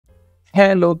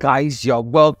Hello guys, you're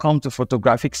welcome to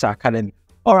Photographics Academy.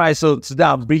 Alright, so today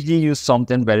I'm bringing you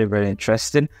something very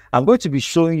interesting. I'm going to be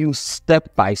showing you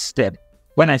step by step.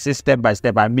 When I say step by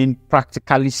step, I mean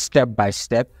practically step by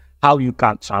step, how you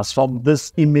can transform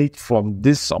this image from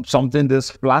something this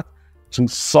flat to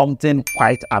something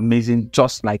quite amazing,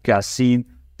 just like you are seeing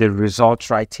the result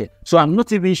right here. So I'm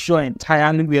not even sure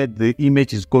entirely where the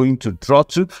image is going to draw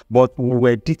to, but we will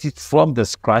edit it from the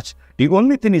scratch. The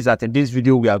only thing is that in this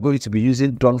video, we are going to be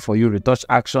using Done For You retouch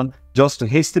action just to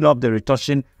hasten up the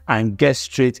retouching and get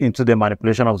straight into the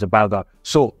manipulation of the background.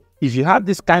 So if you have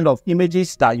this kind of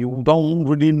images that you don't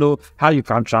really know how you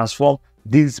can transform,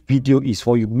 this video is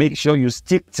for you. Make sure you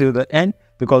stick till the end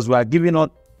because we are giving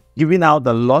out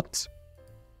the lot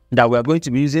that we are going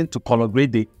to be using to color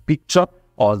grade the picture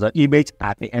or the image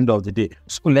at the end of the day.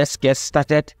 So let's get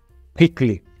started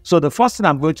quickly. So the first thing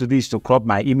I'm going to do is to crop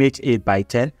my image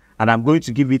 8x10, and I'm going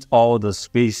to give it all the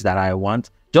space that I want,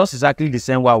 just exactly the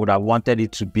same way I would have wanted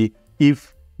it to be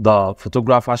if the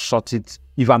photographer shot it.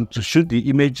 If I'm to shoot the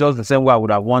image just the same way I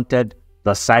would have wanted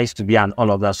the size to be and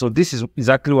all of that. So this is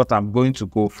exactly what I'm going to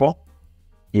go for.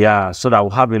 Yeah, so that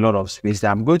will have a lot of space there.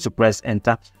 I'm going to press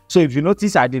enter. So if you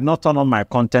notice, I did not turn on my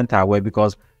content aware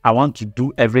because I want to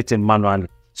do everything manually.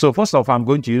 So first off, I'm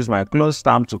going to use my clone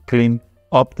stamp to clean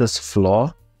up this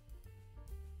floor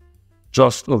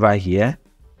just over here.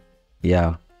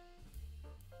 Yeah,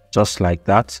 just like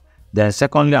that. Then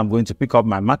secondly, I'm going to pick up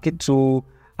my marquee tool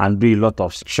and do a lot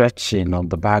of stretching on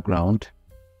the background.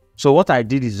 So what I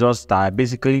did is just I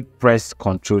basically pressed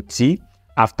Ctrl T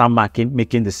after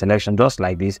making the selection just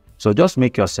like this. So just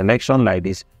make your selection like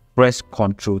this, press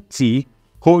Ctrl T,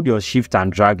 hold your shift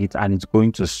and drag it, and it's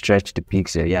going to stretch the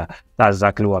pixel. Yeah, that's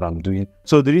exactly what I'm doing.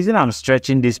 So the reason I'm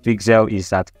stretching this pixel is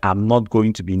that I'm not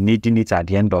going to be needing it at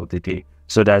the end of the day.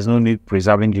 So there's no need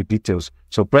preserving the details.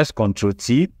 So press Ctrl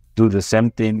T, do the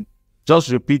same thing. Just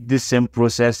repeat this same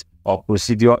process or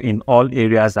procedure in all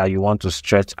areas that you want to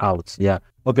stretch out. Yeah.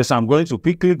 Okay, so I'm going to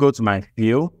quickly go to my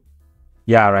fill.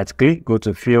 Yeah, right click, go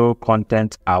to fill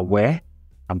content aware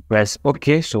and press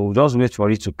OK. So just wait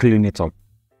for it to clean it up.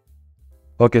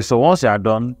 Okay, so once you are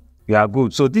done, you are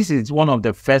good. So this is one of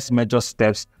the first major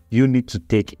steps you need to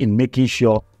take in making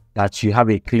sure that you have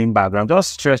a clean background.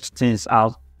 Just stretch things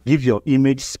out, give your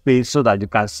image space so that you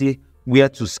can see where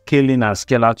to scale in and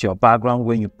scale out your background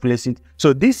when you place it.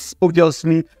 So this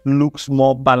obviously looks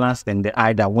more balanced than the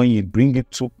eye than when you bring it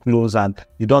too close and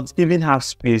you don't even have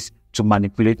space to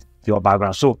manipulate your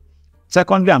background. So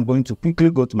secondly, I'm going to quickly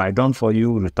go to my Done For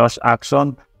You retouch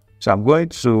action. So I'm going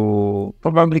to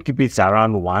probably keep it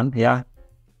around 1. Yeah,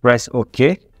 press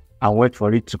OK and wait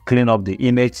for it to clean up the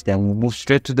image. Then we'll move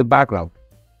straight to the background.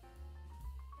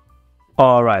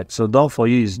 All right, so Done For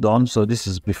You is done. So this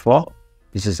is before,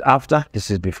 this is after, this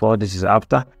is before, this is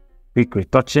after. Quick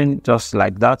retouching just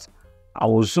like that. I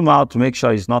will zoom out to make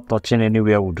sure it's not touching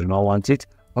anywhere we do not want it.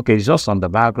 Okay, it's just on the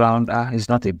background. It's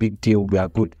not a big deal. We are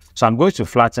good. So I'm going to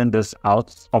flatten this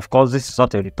out. Of course, this is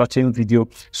not a retouching video.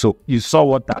 So you saw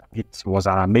what that it was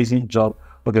an amazing job.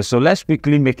 Okay, so let's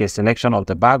quickly make a selection of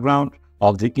the background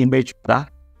of the image.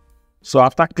 So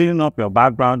after cleaning up your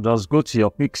background, just go to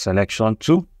your quick selection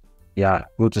tool. Yeah,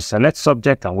 go to select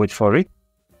subject and wait for it.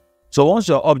 So once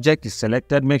your object is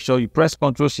selected, make sure you press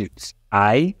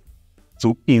Ctrl+Shift+I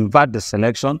to invert the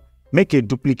selection. Make a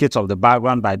duplicate of the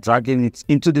background by dragging it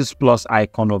into this plus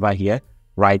icon over here.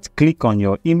 Right click on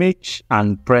your image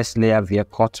and press layer via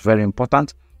cut. Very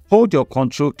important. Hold your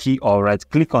Ctrl key or right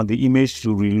click on the image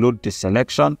to reload the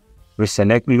selection.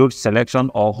 Reselect load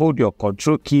selection, or hold your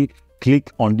Ctrl key,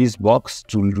 click on this box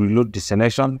to reload the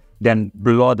selection. Then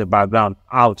blur the background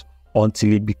out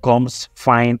until it becomes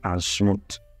fine and smooth.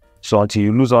 So until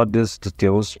you lose all these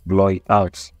details, blur it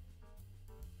out.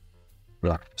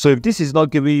 So if this is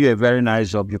not giving you a very nice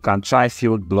job, you can try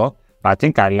field blur. But I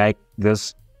think I like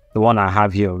this, the one I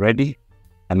have here already.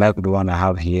 I like the one I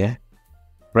have here.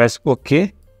 Press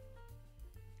OK.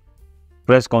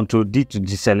 Press Ctrl D to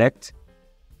deselect.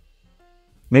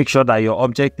 Make sure that your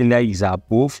object layer is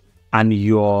above and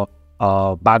your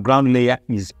background layer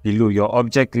is below. Your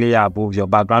object layer above, your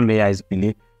background layer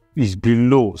is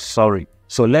below. Sorry.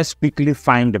 So let's quickly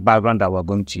find the background that we're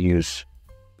going to use.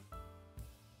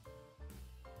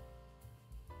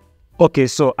 Okay,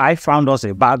 so I found us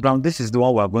a background. This is the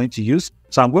one we're going to use.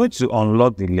 So I'm going to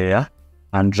unlock the layer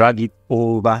and drag it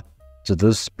over to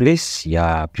this place.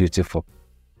 Yeah, beautiful.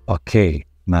 Okay,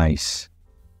 nice.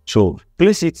 So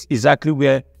place it exactly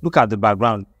where, look at the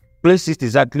background. Place it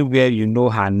exactly where you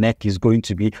know her neck is going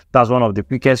to be. That's one of the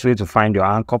quickest way to find your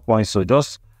anchor point. So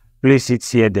just place it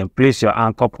here, then place your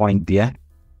anchor point there.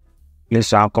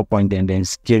 Place your anchor point and then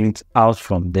scale it out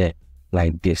from there.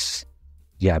 like this.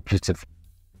 Yeah, beautiful.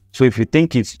 So if you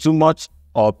think it's too much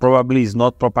or probably it's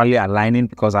not properly aligning,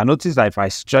 because I noticed that if I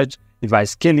stretch, if I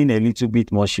scale in a little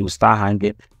bit more, she will start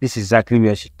hanging. This is exactly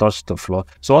where she touched the floor.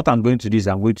 So what I'm going to do is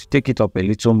I'm going to take it up a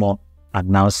little more and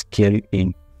now scale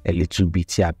in a little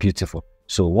bit. Yeah, beautiful.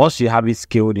 So once you have it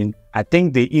scaled in, I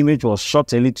think the image was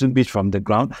shot a little bit from the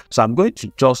ground. So I'm going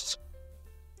to just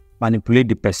manipulate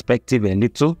the perspective a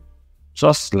little,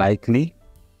 just slightly,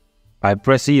 by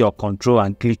pressing your control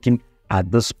and clicking at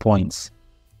these points,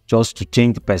 just to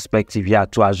change the perspective here,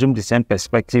 to assume the same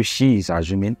perspective she is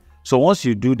assuming. So once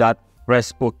you do that,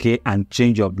 press OK and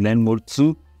change your blend mode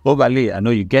to overlay. I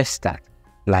know you guessed that,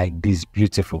 like this,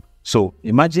 beautiful. So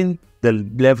imagine the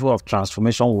level of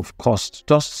transformation we've caused.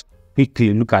 Just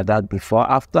quickly look at that before,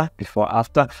 after, before,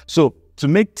 after. So to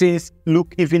make things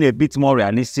look even a bit more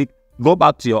realistic, go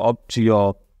back to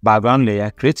your background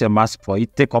layer, create a mask for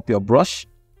it, take up your brush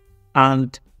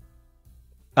and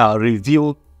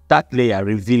reveal that layer,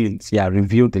 reveal it. Yeah,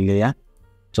 reveal the layer,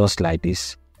 just like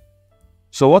this.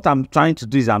 So what I'm trying to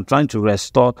do is I'm trying to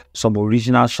restore some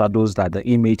original shadows that the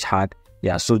image had.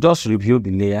 Yeah, so just reveal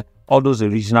the layer. All those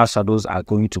original shadows are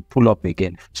going to pull up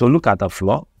again. So look at the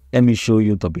floor. Let me show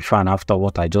you the before and after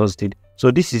what I just did. So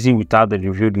this is in without the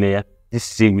revealed layer. This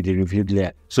is in with the revealed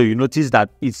layer. So you notice that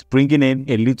it's bringing in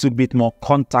a little bit more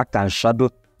contact and shadow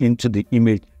into the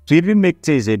image. To even make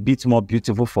things a bit more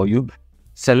beautiful for you,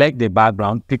 select the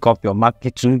background, pick up your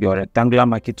marquee tool, your rectangular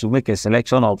marquee tool, make a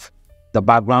selection of the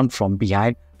background from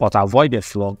behind, but avoid the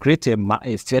floor. Create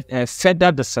a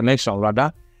feather the selection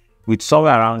rather with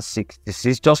somewhere around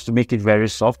 66 just to make it very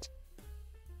soft.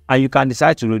 And you can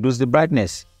decide to reduce the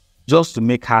brightness just to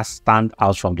make her stand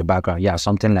out from the background. Yeah,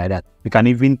 something like that. You can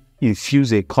even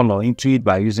infuse a color into it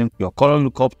by using your color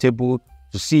lookup table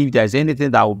to see if there's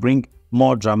anything that will bring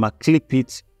more drama. Clip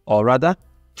it, or rather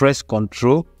press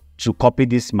Ctrl to copy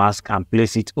this mask and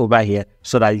place it over here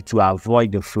so that it will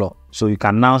avoid the floor. So you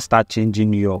can now start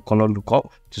changing your color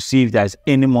lookup to see if there's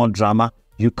any more drama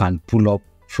you can pull up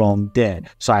from there.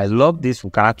 So I love this. We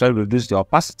can actually reduce the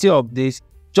opacity of this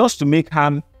just to make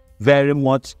her very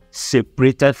much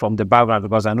separated from the background,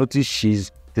 because I noticed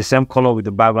she's the same color with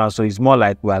the background, so it's more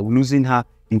like we're losing her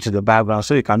into the background.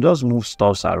 So you can just move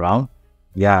stuff around.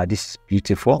 Yeah, this is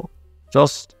beautiful.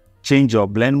 Just change your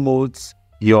blend modes,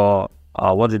 your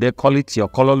what do they call it, your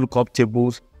color lookup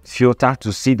tables filter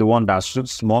to see the one that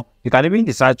suits more. You can even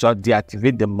decide to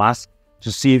deactivate the mask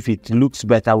to see if it looks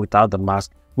better without the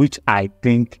mask, which I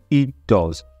think it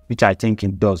does.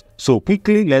 So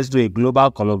quickly, let's do a global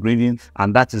color grading,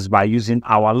 and that is by using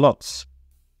our LUTs.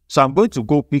 So I'm going to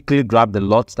go quickly grab the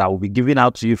LUTs that will be given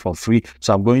out to you for free.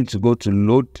 So I'm going to go to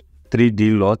load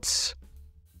 3D LUTs.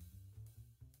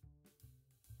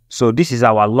 So this is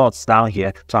our LUTs down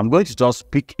here. So I'm going to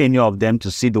just pick any of them to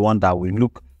see the one that will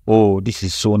look, oh, this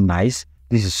is so nice.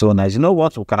 This is so nice. You know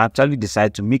what? We can actually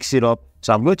decide to mix it up.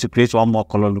 So I'm going to create one more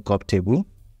color lookup table.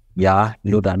 Yeah,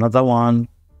 load another one.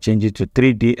 Change it to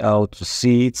 3DL to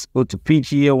see it. Go to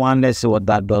PGA one. Let's see what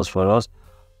that does for us.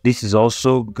 This is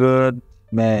also good.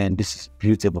 Man, this is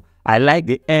beautiful. I like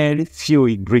the airy feel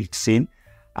it brings in.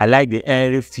 I like the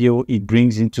airy feel it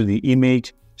brings into the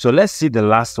image. So let's see the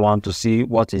last one to see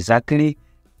what exactly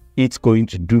it's going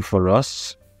to do for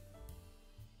us.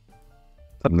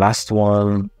 The last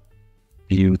one,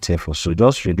 beautiful. So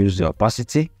just reduce the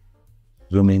opacity.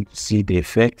 Zoom in to see the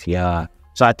effect. Yeah.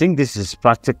 So I think this is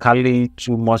practically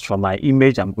too much for my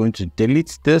image. I'm going to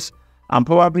delete this and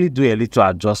probably do a little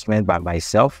adjustment by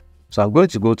myself. So I'm going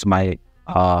to go to my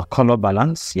color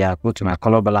balance. Yeah, go to my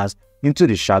color balance, into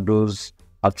the shadows.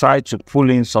 I'll try to pull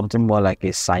in something more like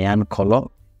a cyan color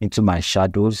into my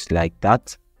shadows like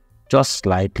that, just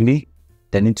slightly.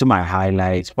 Then into my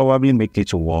highlights, probably make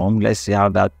it warm. Let's see how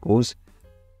that goes.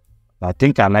 I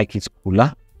think I like it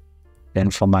cooler.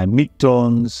 Then for my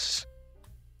midtones,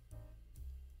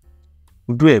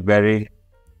 we'll do a very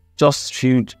just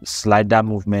few slider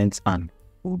movements and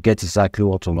we'll get exactly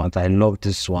what we want. I love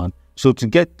this one. So to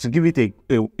give it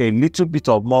a little bit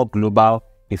of more global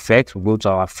effect, we'll go to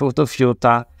our photo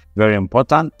filter, very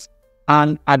important,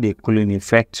 and add a cooling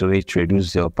effect to it,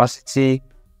 reduce the opacity.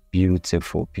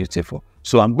 Beautiful, beautiful.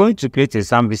 So I'm going to create a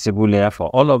sun visible layer for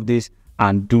all of this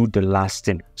and do the last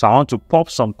thing. So I want to pop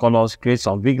some colors, create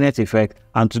some vignette effect,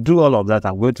 and to do all of that,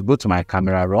 I'm going to go to my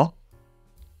camera raw.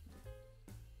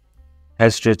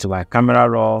 Head straight to my camera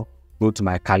raw, go to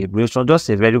my calibration, just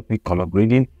a very quick color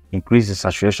grading, increase the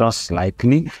saturation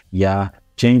slightly. Yeah,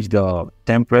 change the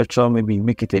temperature, maybe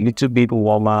make it a little bit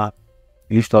warmer,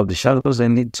 lift up the shadows a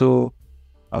little.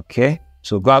 Okay,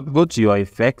 so go to your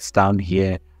effects down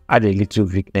here add a little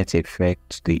vignette effect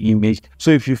to the image. So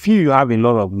if you feel you have a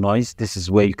lot of noise, this is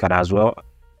where you can as well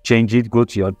change it. Go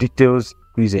to your details,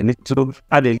 increase a little,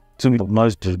 add a little bit of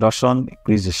noise reduction,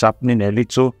 increase the sharpening a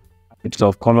little, a bit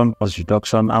of color noise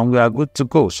reduction, and we are good to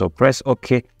go. So press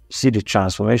OK. See the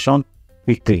transformation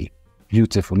quickly.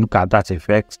 Beautiful. Look at that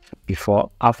effect.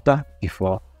 Before, after,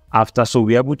 before, after. So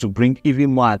we're able to bring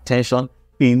even more attention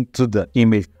into the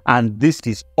image. And this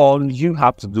is all you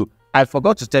have to do. I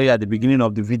forgot to tell you at the beginning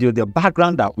of the video, the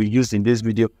background that we use in this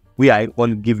video, we are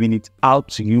only giving it out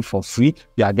to you for free.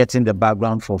 You are getting the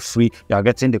background for free. You are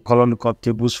getting the color lookup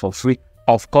tables for free.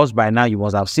 Of course, by now you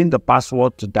must have seen the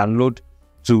password to download,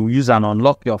 to use and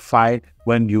unlock your file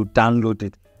when you download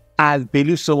it. I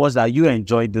believe so much that you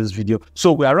enjoyed this video.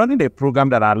 So we are running a program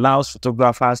that allows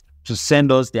photographers to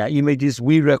send us their images.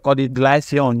 We record it live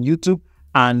here on YouTube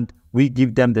and we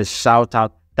give them the shout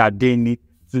out that they need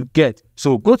to get.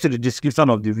 So go to the description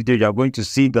of the video. You're going to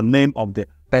see the name of the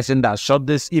person that shot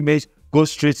this image. Go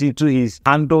straight into his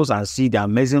handles and see the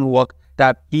amazing work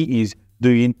that he is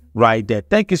doing right there.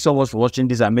 Thank you so much for watching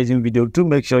this amazing video. Do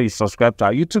make sure you subscribe to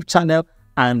our YouTube channel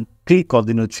and click on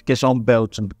the notification bell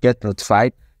to get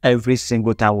notified every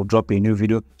single time we'll drop a new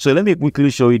video. So let me quickly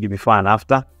show you the before and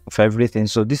after of everything.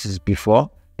 So this is before,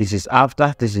 this is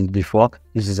after, this is before,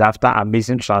 this is after.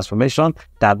 Amazing transformation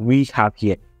that we have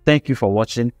here. Thank you for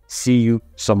watching. See you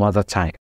some other time.